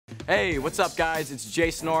Hey, what's up, guys? It's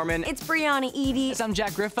Jace Norman. It's Breanna Yde. I'm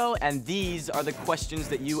Jack Griffo. And these are the questions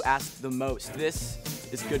that you ask the most. This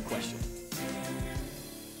is Good Question.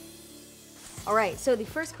 All right, so the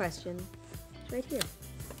first question is right here.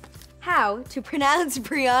 How to pronounce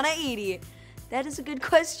Breanna Yde? That is a good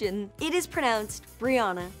question. It is pronounced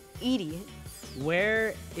Breanna Yde.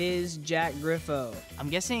 Where is Jack Griffo? I'm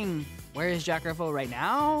guessing, where is Jack Griffo right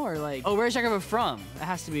now? Or like, oh, where's Jack Griffo from? That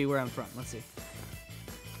has to be where I'm from. Let's see.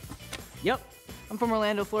 Yep, I'm from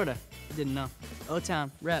Orlando, Florida. I didn't know.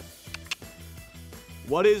 O-Town, rep.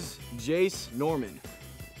 What is Jace Norman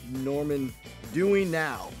doing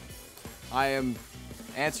now? I am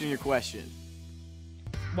answering your question.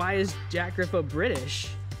 Why is Jack Griffo British?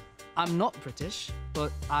 I'm not British,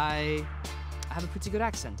 but I have a pretty good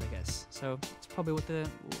accent, I guess. So it's probably what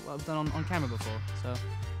I've done on camera before. So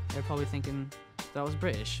they're probably thinking that I was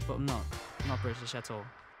British, but I'm not. I'm not British at all.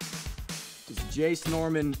 Does Jace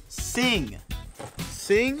Norman sing?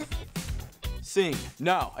 Sing? Sing.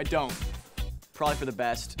 No, I don't. Probably for the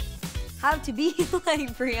best. How to be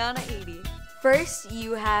like Breanna Yde. First,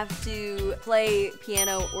 you have to play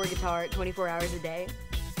piano or guitar 24 hours a day.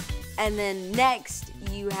 And then next,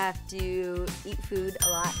 you have to eat food a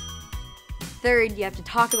lot. Third, you have to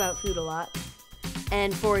talk about food a lot.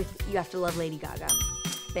 And fourth, you have to love Lady Gaga.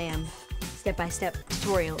 Bam. Step-by-step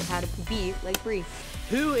tutorial of how to be like Brie.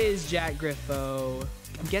 Who is Jack Griffo?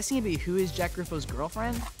 I'm guessing it'd be who is Jack Griffo's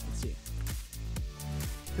girlfriend? Let's see.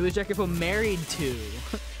 Who is Jack Griffo married to?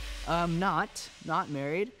 Not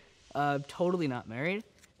married. Totally not married.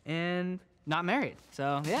 And not married,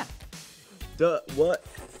 so yeah. What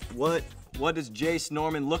does Jace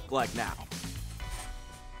Norman look like now?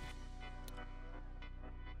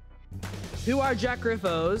 Who are Jack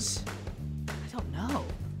Griffo's? I don't know.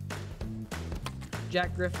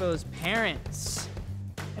 Jack Griffo's parents.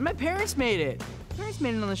 And my parents made it. My parents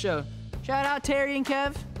made it on the show. Shout out Terry and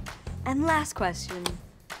Kev. And last question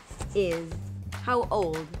is, how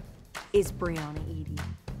old is Breanna Yde?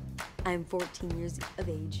 I'm 14 years of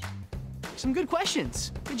age. Some good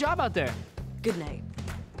questions. Good job out there. Good night.